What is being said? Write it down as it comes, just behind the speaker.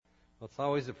Well, it's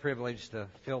always a privilege to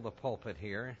fill the pulpit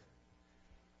here,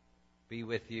 be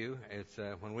with you. It's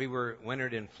when we were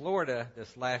wintered in Florida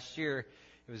this last year,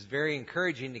 it was very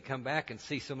encouraging to come back and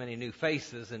see so many new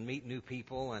faces and meet new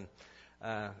people and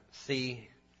see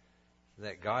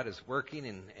that God is working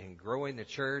and growing the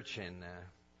church, and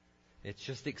it's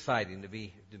just exciting to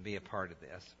be a part of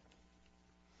this.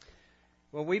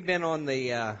 Well, we've been on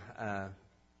the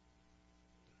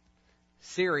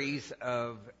series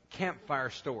of campfire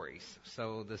stories.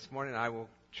 So this morning I will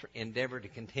endeavor to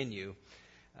continue.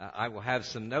 I will have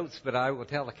some notes, but I will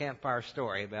tell a campfire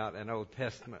story about an Old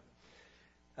Testament.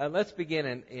 Let's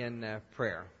begin in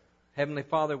prayer. Heavenly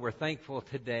Father, we're thankful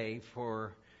today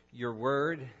for your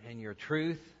word and your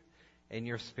truth and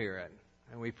your spirit.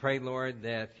 And we pray, Lord,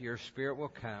 that your spirit will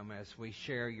come as we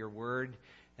share your word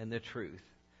and the truth.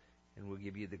 And we'll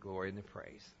give you the glory and the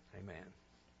praise. Amen.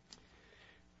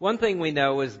 One thing we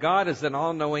know is God is an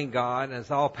all-knowing God, an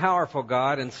all-powerful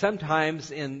God, and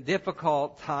sometimes in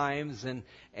difficult times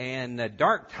and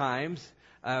dark times,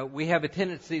 we have a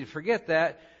tendency to forget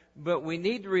that, but we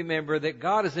need to remember that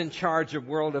God is in charge of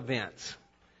world events.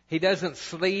 He doesn't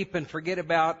sleep and forget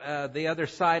about the other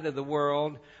side of the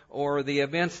world or the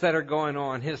events that are going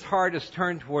on. His heart is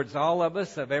turned towards all of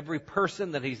us, of every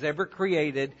person that He's ever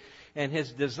created, and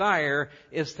His desire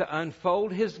is to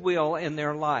unfold His will in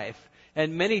their life.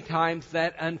 And many times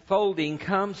that unfolding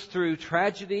comes through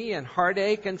tragedy and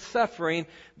heartache and suffering,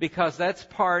 because that's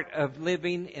part of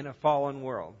living in a fallen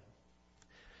world.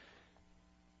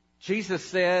 Jesus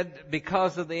said,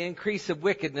 because of the increase of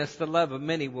wickedness, the love of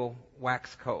many will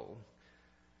wax cold.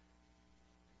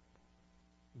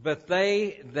 But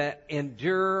they that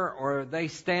endure or they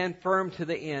stand firm to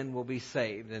the end will be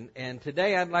saved. And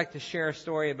today I'd like to share a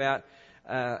story about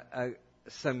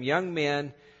some young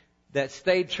men that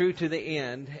stayed true to the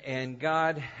end, and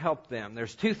God helped them.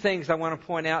 There's two things I want to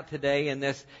point out today in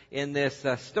this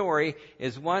story.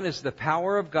 One is the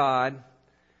power of God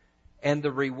and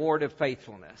the reward of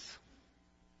faithfulness.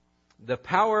 The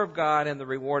power of God and the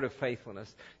reward of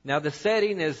faithfulness. Now the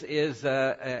setting is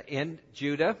in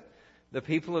Judah. The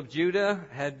people of Judah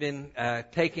had been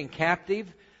taken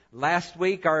captive. Last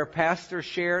week our pastor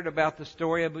shared about the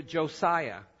story of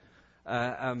Josiah.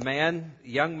 A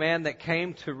young man that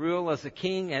came to rule as a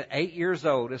king at 8 years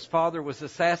old. His father was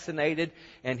assassinated,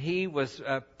 and he was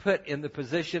put in the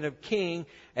position of king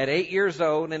at 8 years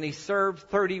old, and he served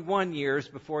 31 years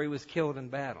before he was killed in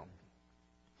battle.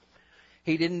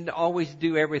 He didn't always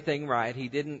do everything right. He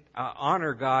didn't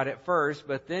honor God at first,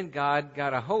 but then God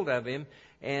got a hold of him,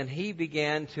 and he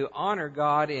began to honor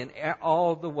God in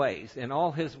all the ways, in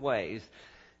all His ways,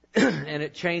 and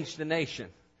it changed the nation.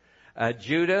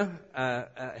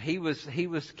 Judah, he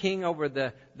was king over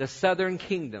the southern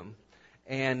kingdom,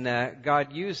 and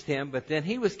God used him, but then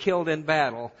he was killed in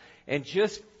battle. And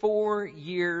just 4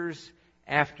 years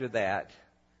after that,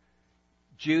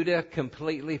 Judah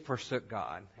completely forsook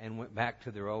God and went back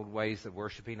to their old ways of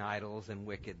worshiping idols and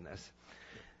wickedness.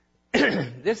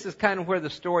 This is kind of where the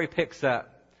story picks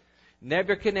up.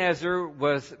 Nebuchadnezzar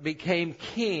became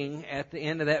king at the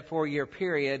end of that 4-year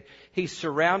period. He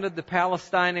surrounded the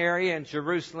Palestine area and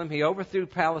Jerusalem. He overthrew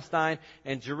Palestine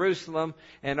and Jerusalem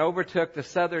and overtook the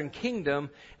southern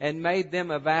kingdom and made them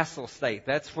a vassal state.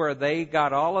 That's where they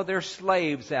got all of their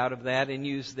slaves out of that and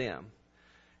used them.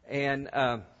 And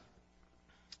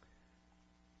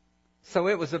so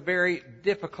it was a very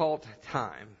difficult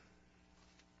time.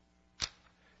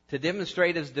 To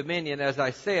demonstrate his dominion, as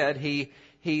I said, he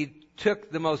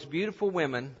took the most beautiful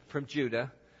women from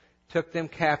Judah, took them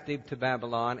captive to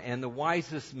Babylon, and the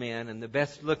wisest men and the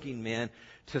best looking men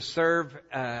to serve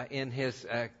in his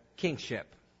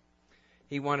kingship.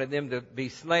 He wanted them to be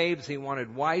slaves. He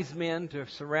wanted wise men to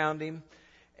surround him.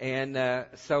 And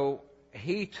so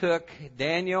he took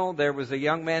Daniel. There was a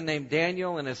young man named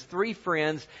Daniel and his 3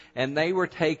 friends, and they were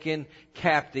taken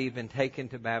captive and taken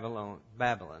to Babylon.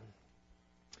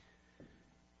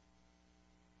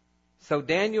 So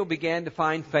Daniel began to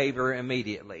find favor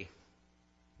immediately.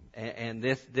 And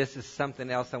this is something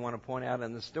else I want to point out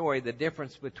in the story, the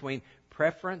difference between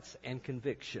preference and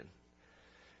conviction.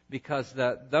 Because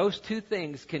those two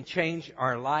things can change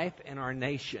our life and our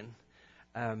nation.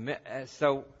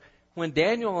 So when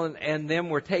Daniel and them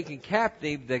were taken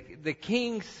captive, the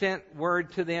king sent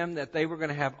word to them that they were going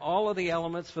to have all of the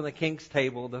elements for the king's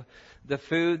table, the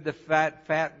food, the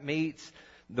fat meats,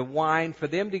 the wine, for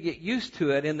them to get used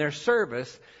to it in their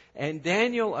service. And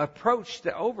Daniel approached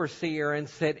the overseer and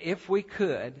said, if we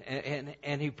could,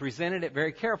 and he presented it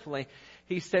very carefully,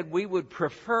 he said, we would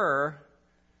prefer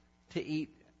to eat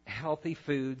healthy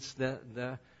foods,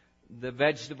 the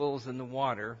vegetables and the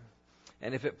water.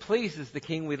 And if it pleases the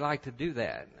king, we'd like to do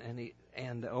that.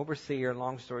 And the overseer,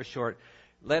 long story short,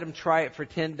 let him try it for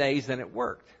 10 days, and it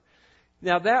worked.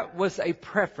 Now, that was a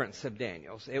preference of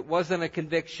Daniel's. It wasn't a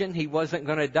conviction. He wasn't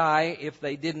going to die if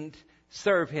they didn't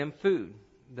serve him food,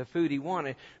 the food he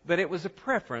wanted. But it was a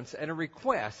preference and a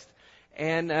request.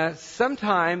 And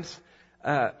sometimes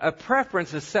a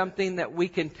preference is something that we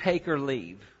can take or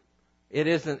leave. It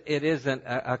isn't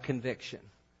a conviction.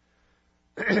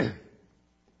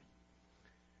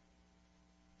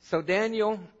 So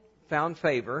Daniel found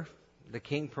favor. The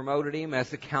king promoted him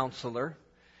as a counselor.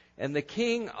 And the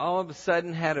king all of a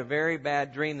sudden had a very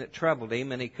bad dream that troubled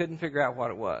him, and he couldn't figure out what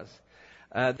it was.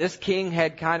 This king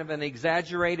had kind of an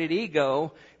exaggerated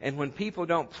ego, and when people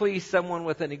don't please someone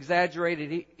with an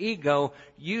exaggerated ego,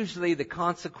 usually the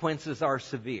consequences are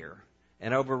severe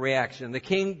and overreaction. The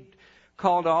king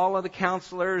called all of the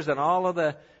counselors and all of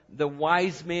the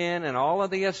wise men and all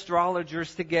of the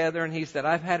astrologers together, and he said,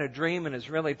 I've had a dream and it's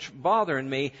really bothering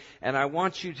me, and I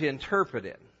want you to interpret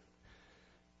it.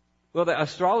 Well, the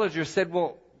astrologer said,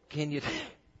 well, can you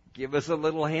give us a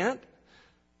little hint?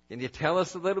 Can you tell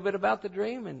us a little bit about the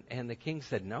dream? And the king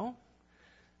said, no.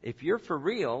 If you're for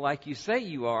real, like you say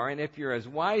you are, and if you're as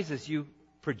wise as you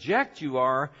project you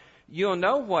are, you'll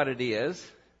know what it is.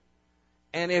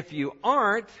 And if you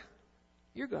aren't,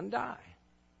 you're going to die.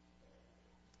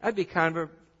 That'd be kind of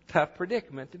a tough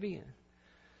predicament to be in.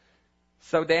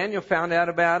 So Daniel found out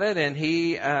about it, and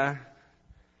he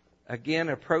again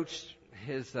approached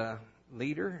his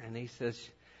leader, and he says,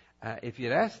 if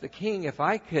you'd ask the king if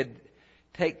I could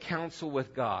take counsel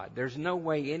with God, there's no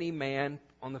way any man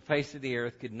on the face of the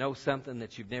earth could know something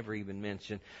that you've never even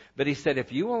mentioned. But he said,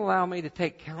 if you will allow me to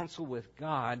take counsel with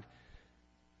God,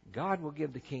 God will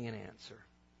give the king an answer.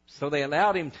 So they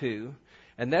allowed him to.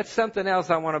 And that's something else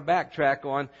I want to backtrack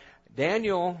on.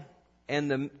 Daniel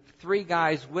and the 3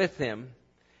 guys with him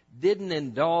didn't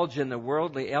indulge in the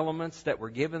worldly elements that were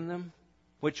given them,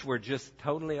 which were just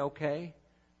totally okay,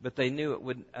 but they knew it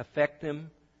would affect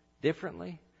them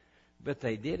differently. But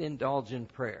they did indulge in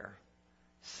prayer.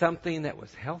 Something that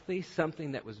was healthy,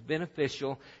 something that was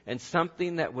beneficial, and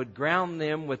something that would ground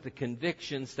them with the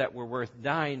convictions that were worth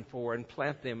dying for and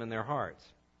plant them in their hearts.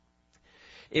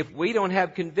 If we don't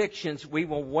have convictions, we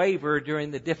will waver during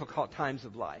the difficult times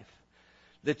of life.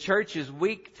 The church is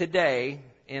weak today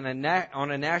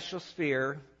on a national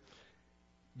sphere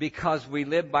because we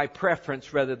live by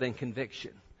preference rather than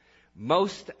conviction.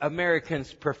 Most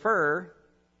Americans prefer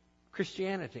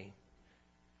Christianity.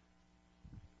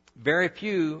 Very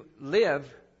few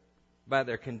live by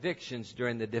their convictions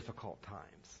during the difficult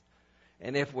times.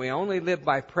 And if we only live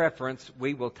by preference,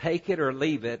 we will take it or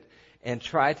leave it and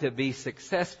try to be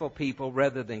successful people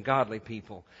rather than godly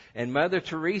people. And Mother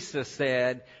Teresa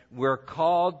said, we're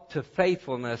called to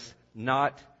faithfulness,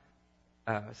 not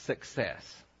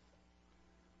success.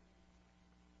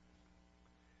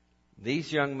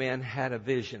 These young men had a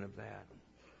vision of that.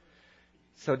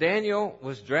 So Daniel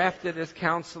was drafted as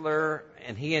counselor,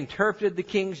 and he interpreted the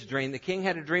king's dream. The king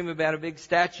had a dream about a big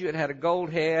statue. It had a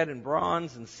gold head and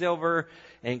bronze and silver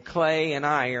and clay and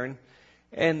iron.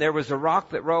 And there was a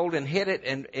rock that rolled and hit it,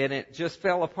 and it just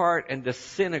fell apart and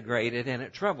disintegrated, and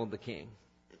it troubled the king.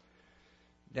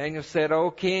 Daniel said, "O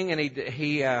king," and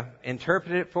he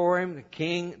interpreted it for him.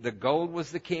 The gold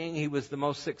was the king. He was the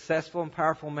most successful and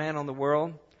powerful man on the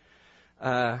world.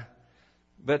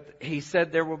 But he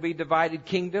said there will be divided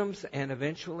kingdoms, and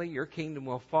eventually your kingdom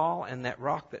will fall, and that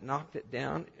rock that knocked it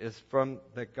down is from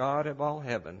the God of all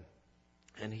heaven.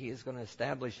 And he is going to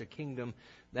establish a kingdom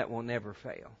that will never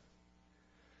fail.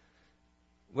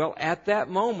 Well, at that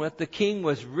moment, the king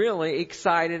was really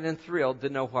excited and thrilled to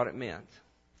know what it meant.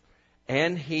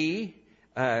 And he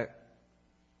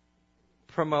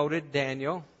promoted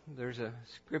Daniel. There's a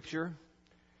scripture,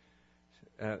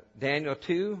 Daniel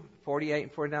 2:48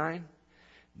 and 49.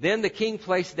 Then the king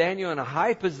placed Daniel in a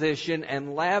high position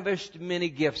and lavished many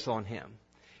gifts on him.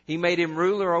 He made him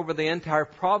ruler over the entire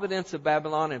province of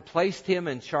Babylon and placed him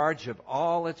in charge of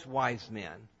all its wise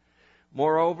men.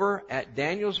 Moreover, at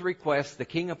Daniel's request, the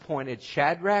king appointed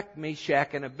Shadrach,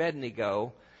 Meshach, and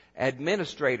Abednego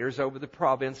administrators over the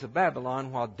province of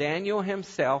Babylon, while Daniel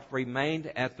himself remained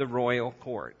at the royal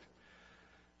court.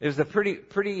 It was a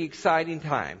pretty exciting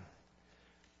time.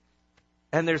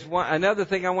 And there's another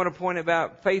thing I want to point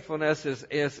about faithfulness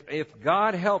is if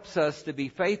God helps us to be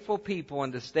faithful people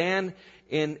and to stand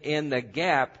in the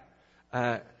gap,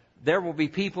 there will be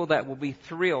people that will be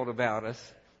thrilled about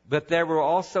us. But there will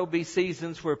also be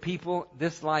seasons where people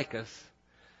dislike us.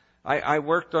 I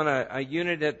worked on a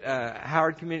unit at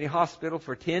Howard Community Hospital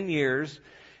for 10 years.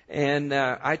 And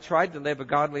I tried to live a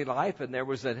godly life, and there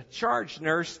was a charge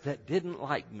nurse that didn't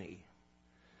like me.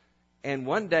 And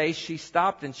one day she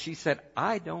stopped and she said,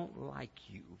 "I don't like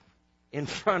you," in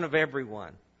front of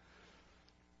everyone.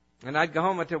 And I'd go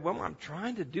home and tell, "Well, I'm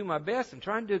trying to do my best. I'm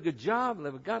trying to do a good job,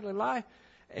 live a godly life."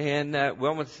 And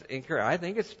Wilma's encouraged. I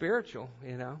think it's spiritual,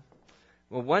 you know.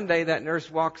 Well, one day that nurse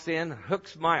walks in,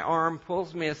 hooks my arm,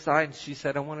 pulls me aside, and she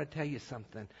said, "I want to tell you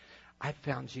something. I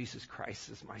found Jesus Christ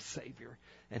as my Savior,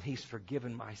 and He's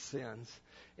forgiven my sins,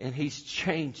 and He's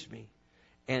changed me.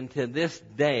 And to this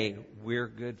day, we're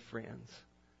good friends."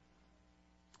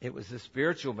 It was a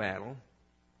spiritual battle.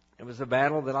 It was a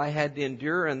battle that I had to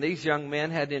endure, and these young men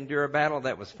had to endure a battle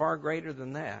that was far greater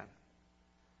than that.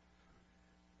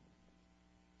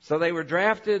 So they were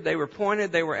drafted, they were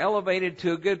appointed, they were elevated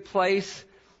to a good place,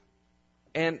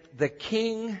 and the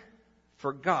king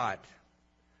forgot,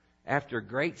 after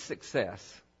great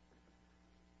success,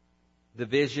 the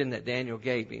vision that Daniel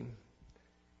gave him.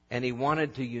 And he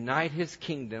wanted to unite his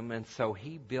kingdom, and so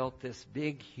he built this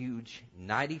big, huge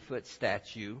 90-foot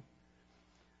statue,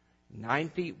 9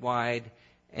 feet wide,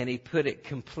 and he put it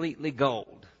completely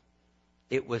gold.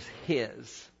 It was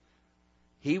his.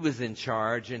 He was in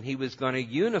charge, and he was going to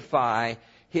unify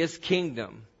his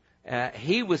kingdom.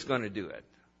 He was going to do it.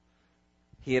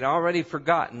 He had already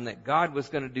forgotten that God was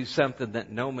going to do something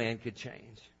that no man could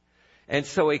change. And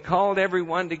so he called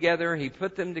everyone together. He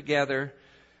put them together.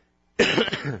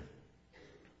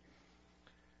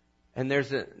 And there's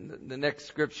the next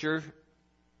scripture.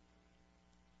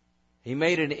 He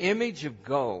made an image of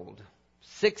gold,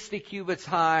 60 cubits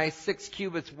high, 6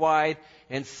 cubits wide,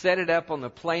 and set it up on the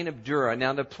plain of Dura.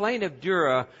 Now, the plain of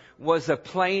Dura was a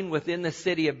plain within the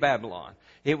city of Babylon.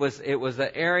 It was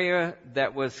an area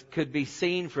that could be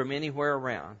seen from anywhere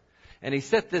around. And he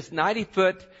set this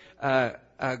 90-foot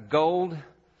gold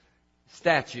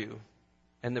statue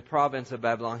in the province of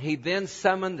Babylon. He then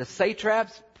summoned the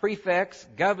satraps, prefects,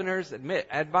 governors,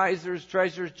 advisors,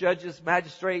 treasurers, judges,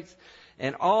 magistrates,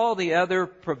 and all the other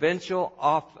provincial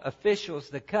officials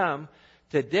to come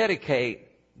to dedicate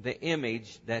the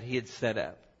image that he had set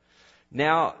up.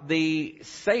 Now, the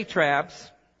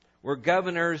satraps were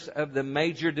governors of the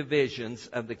major divisions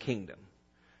of the kingdom.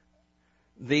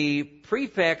 The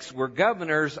prefects were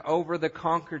governors over the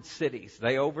conquered cities.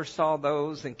 They oversaw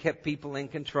those and kept people in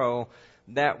control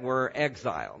that were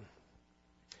exiled.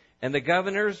 And the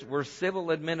governors were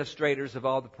civil administrators of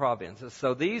all the provinces.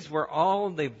 So these were all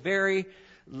the very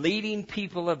leading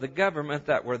people of the government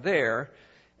that were there.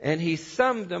 And he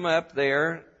summed them up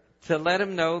there to let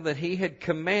them know that he had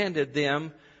commanded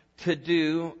them to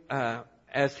do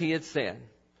as he had said.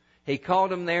 He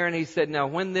called them there and he said, "Now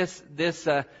when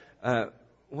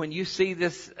when you see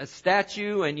this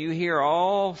statue and you hear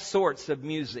all sorts of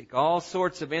music, all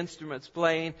sorts of instruments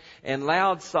playing and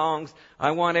loud songs,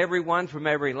 I want everyone from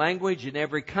every language and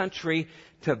every country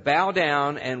to bow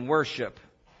down and worship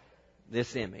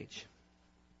this image."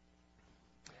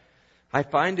 I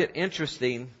find it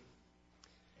interesting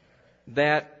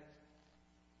that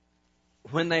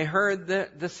when they heard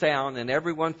the sound, and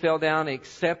everyone fell down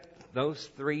except those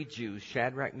 3 Jews,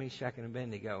 Shadrach, Meshach, and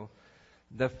Abednego,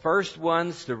 the first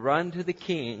ones to run to the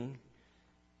king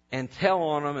and tell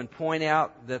on them and point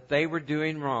out that they were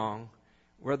doing wrong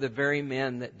were the very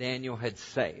men that Daniel had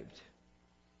saved,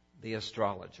 the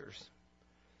astrologers.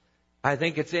 I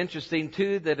think it's interesting,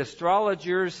 too, that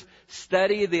astrologers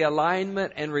study the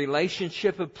alignment and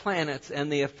relationship of planets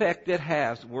and the effect it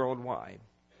has worldwide.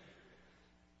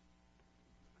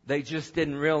 They just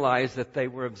didn't realize that they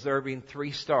were observing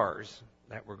 3 stars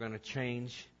that were going to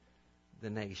change the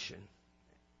nation.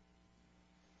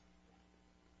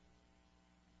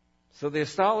 So the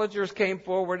astrologers came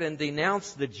forward and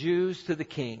denounced the Jews to the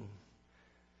king.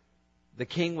 The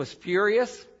king was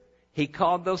furious. He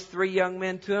called those 3 young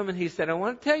men to him and he said, "I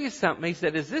want to tell you something." He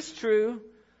said, "Is this true?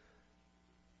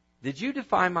 Did you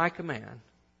defy my command?"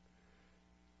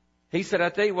 He said, "I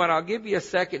tell you what, I'll give you a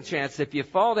second chance. If you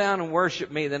fall down and worship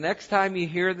me, the next time you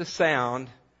hear the sound,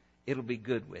 it'll be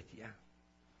good with you.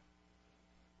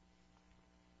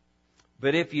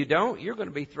 But if you don't, you're going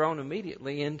to be thrown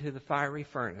immediately into the fiery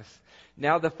furnace."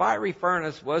 Now, the fiery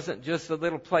furnace wasn't just a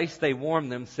little place they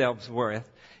warmed themselves with.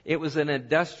 It was an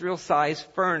industrial-sized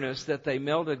furnace that they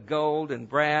melted gold and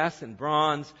brass and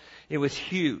bronze. It was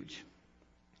huge.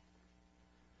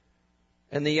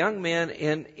 And the young men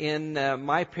in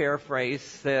my paraphrase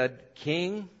said,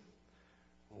 "King,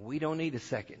 we don't need a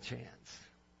second chance.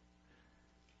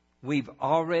 We've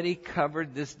already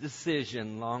covered this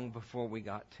decision long before we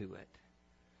got to it.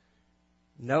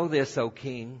 Know this, O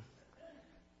king,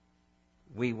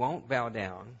 we won't bow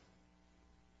down.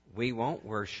 We won't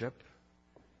worship.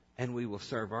 and we will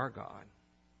serve our God.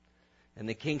 And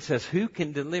the king says, who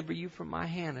can deliver you from my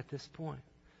hand at this point?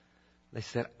 They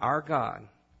said, our God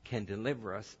can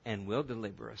deliver us and will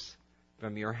deliver us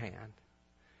from your hand.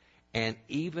 And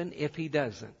even if he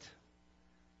doesn't,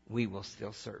 we will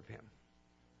still serve him.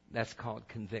 That's called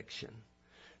conviction.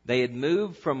 They had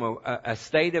moved from a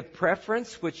state of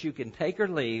preference, which you can take or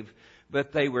leave,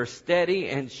 but they were steady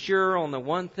and sure on the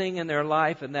one thing in their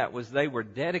life, and that was they were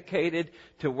dedicated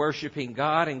to worshiping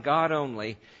God and God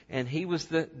only, and he was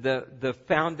the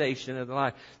foundation of their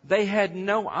life. They had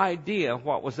no idea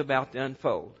what was about to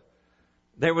unfold.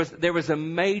 There was a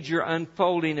major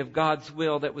unfolding of God's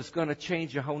will that was going to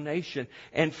change a whole nation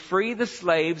and free the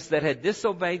slaves that had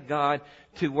disobeyed God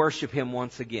to worship him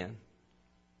once again.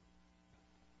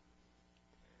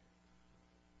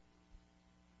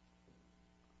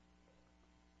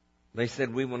 They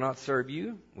said, we will not serve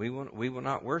you. We will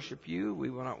not worship you. We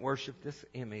will not worship this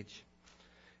image.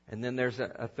 And then there's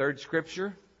a third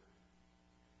scripture.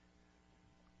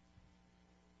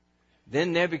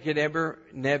 Then Nebuchadnezzar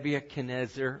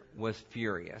was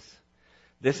furious.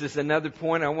 This is another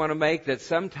point I want to make, that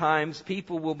sometimes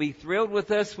people will be thrilled with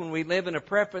us when we live in a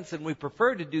preference and we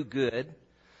prefer to do good.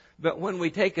 But when we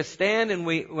take a stand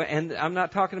and I'm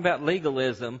not talking about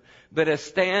legalism, but a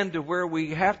stand to where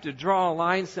we have to draw a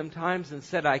line sometimes and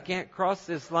said, I can't cross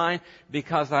this line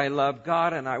because I love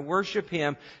God and I worship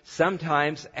him.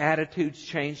 Sometimes attitudes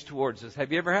change towards us.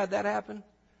 Have you ever had that happen?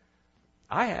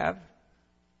 I have.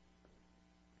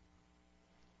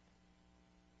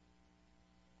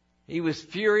 He was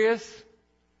furious,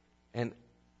 and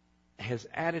his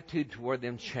attitude toward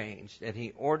them changed, and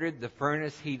he ordered the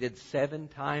furnace heated 7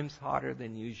 times hotter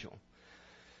than usual.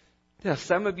 Now,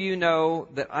 some of you know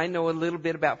that I know a little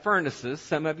bit about furnaces.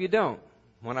 Some of you don't.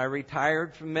 When I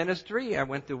retired from ministry, I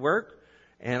went to work,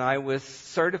 and I was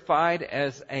certified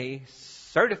as a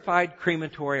certified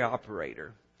crematory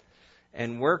operator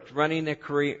and worked running a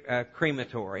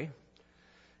crematory.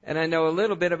 And I know a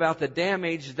little bit about the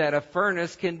damage that a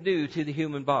furnace can do to the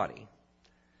human body.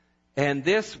 And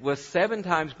this was 7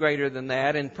 times greater than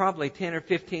that, and probably 10 or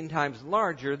 15 times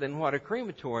larger than what a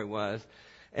crematory was.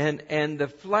 And the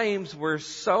flames were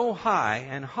so high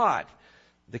and hot,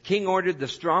 the king ordered the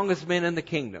strongest men in the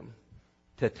kingdom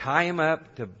to tie him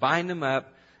up, to bind him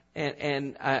up.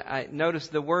 And I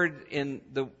noticed the word in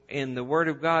the Word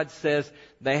of God says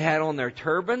they had on their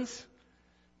turbans,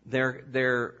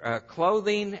 their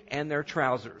clothing, and their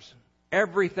trousers.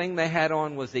 Everything they had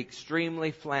on was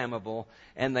extremely flammable,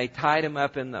 and they tied him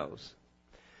up in those.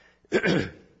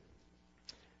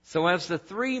 So as the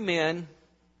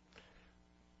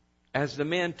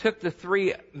men took the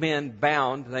 3 men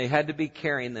bound, they had to be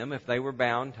carrying them if they were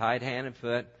bound, tied hand and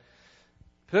foot,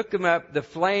 took them up. The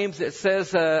flames, it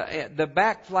says, the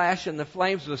backflash and the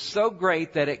flames was so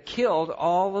great that it killed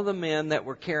all of the men that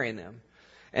were carrying them.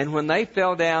 And when they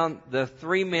fell down, the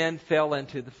 3 men fell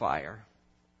into the fire.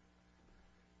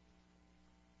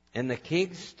 And the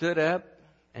king stood up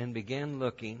and began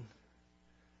looking.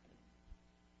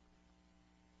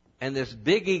 And this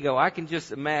big ego, I can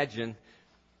just imagine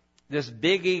this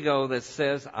big ego that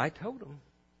says, I told them.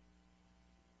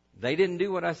 They didn't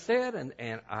do what I said,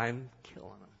 and I'm killing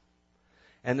them.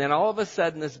 And then all of a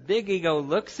sudden, this big ego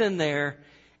looks in there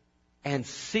and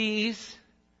sees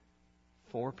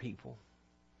 4 people.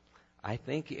 I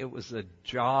think it was a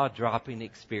jaw-dropping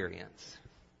experience.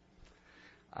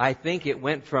 I think it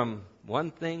went from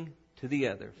one thing to the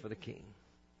other for the king.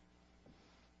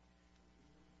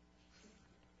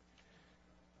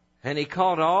 And he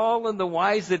called all of the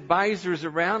wise advisors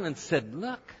around and said,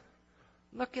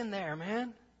 look in there,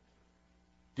 man.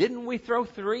 Didn't we throw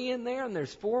 3 in there and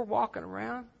there's 4 walking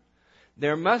around?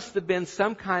 There must have been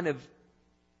some kind of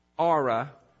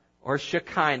aura or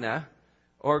Shekinah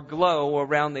or glow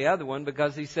around the other one,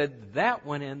 because he said, that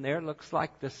one in there looks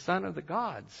like the son of the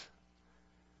gods.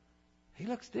 He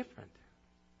looks different.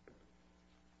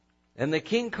 And the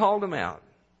king called him out.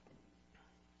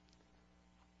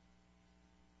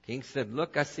 King said,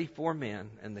 look, I see 4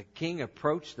 men. And the king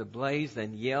approached the blaze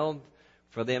and yelled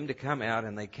for them to come out.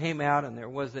 And they came out, and there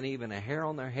wasn't even a hair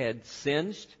on their head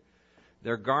singed.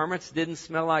 Their garments didn't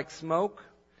smell like smoke.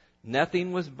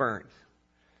 Nothing was burnt.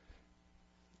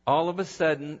 All of a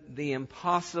sudden, the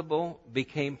impossible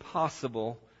became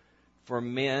possible for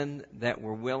men that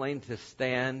were willing to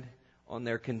stand on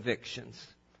their convictions,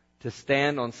 to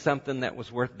stand on something that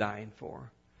was worth dying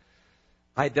for.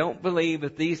 I don't believe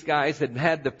if these guys had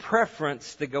had the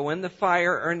preference to go in the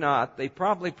fire or not, they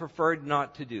probably preferred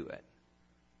not to do it.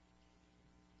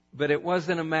 But it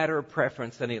wasn't a matter of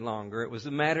preference any longer. It was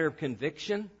a matter of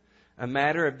conviction, a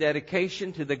matter of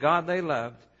dedication to the God they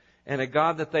loved, and a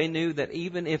God that they knew that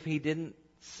even if He didn't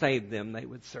save them, they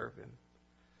would serve Him.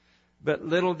 But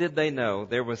little did they know,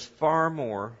 there was far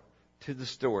more to the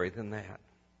story than that.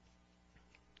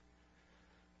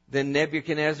 Then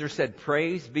Nebuchadnezzar said,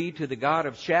 "Praise be to the God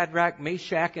of Shadrach,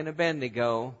 Meshach, and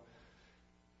Abednego,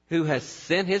 who has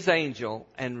sent His angel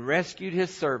and rescued His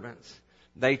servants.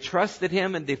 They trusted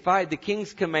Him and defied the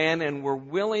king's command and were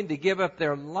willing to give up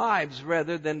their lives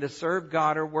rather than to serve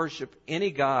God or worship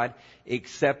any God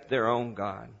except their own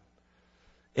God."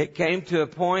 It came to a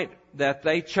point that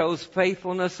they chose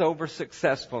faithfulness over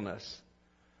successfulness.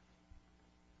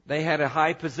 They had a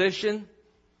high position.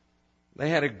 They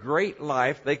had a great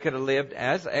life. They could have lived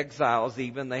as exiles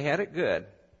even. They had it good.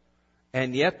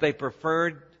 And yet they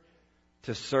preferred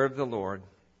to serve the Lord.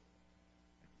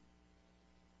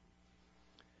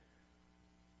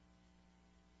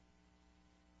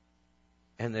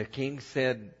 And the king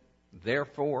said,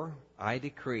 "Therefore, I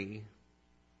decree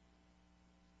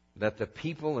that the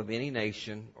people of any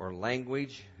nation or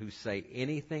language who say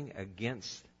anything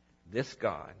against this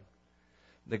God,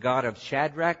 the God of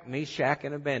Shadrach, Meshach,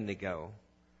 and Abednego,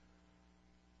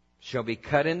 shall be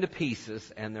cut into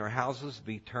pieces and their houses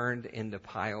be turned into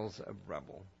piles of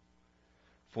rubble.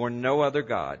 For no other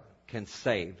God can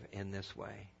save in this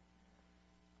way."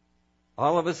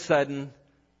 All of a sudden,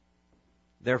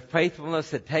 their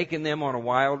faithfulness had taken them on a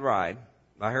wild ride.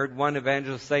 I heard one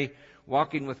evangelist say,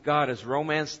 walking with God is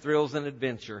romance, thrills, and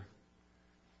adventure.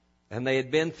 And they had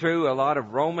been through a lot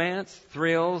of romance,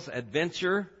 thrills,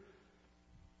 adventure.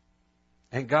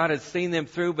 And God had seen them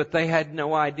through, but they had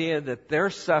no idea that their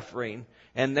suffering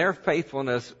and their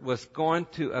faithfulness was going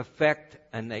to affect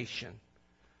a nation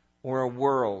or a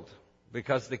world,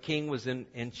 because the king was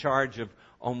in charge of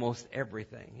almost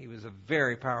everything. He was a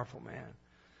very powerful man.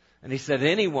 And he said,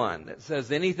 anyone that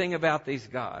says anything about these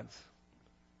gods,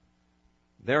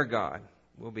 their God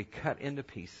will be cut into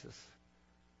pieces.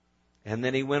 And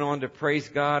then he went on to praise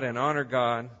God and honor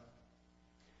God.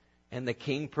 And the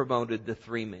king promoted the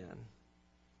three men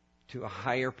to a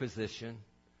higher position.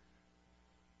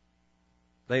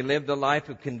 They lived a life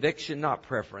of conviction, not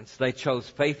preference. They chose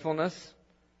faithfulness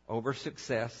over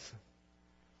success.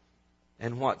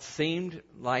 And what seemed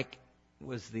like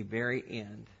was the very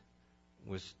end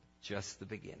was just the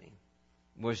beginning.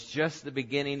 Was just the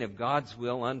beginning of God's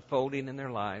will unfolding in their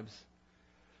lives.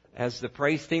 As the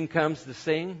praise team comes to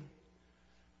sing,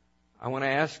 I want to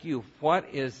ask you, what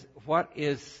is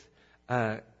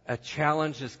a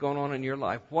challenge that's going on in your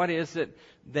life? What is it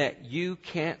that you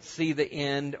can't see the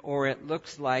end, or it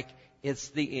looks like it's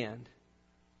the end?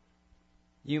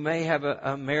 You may have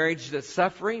a marriage that's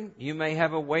suffering. You may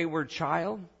have a wayward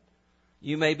child.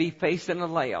 You may be facing a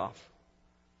layoff.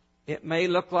 It may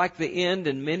look like the end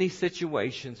in many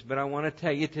situations, but I want to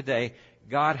tell you today,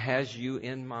 God has you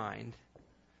in mind.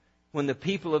 When the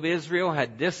people of Israel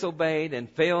had disobeyed and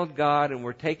failed God and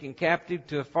were taken captive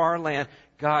to a far land,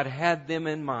 God had them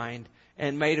in mind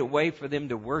and made a way for them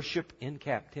to worship in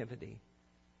captivity.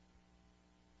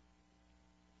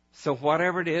 So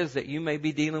whatever it is that you may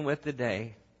be dealing with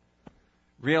today,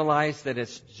 realize that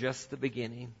it's just the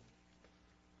beginning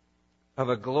of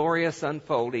a glorious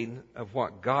unfolding of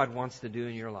what God wants to do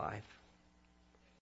in your life.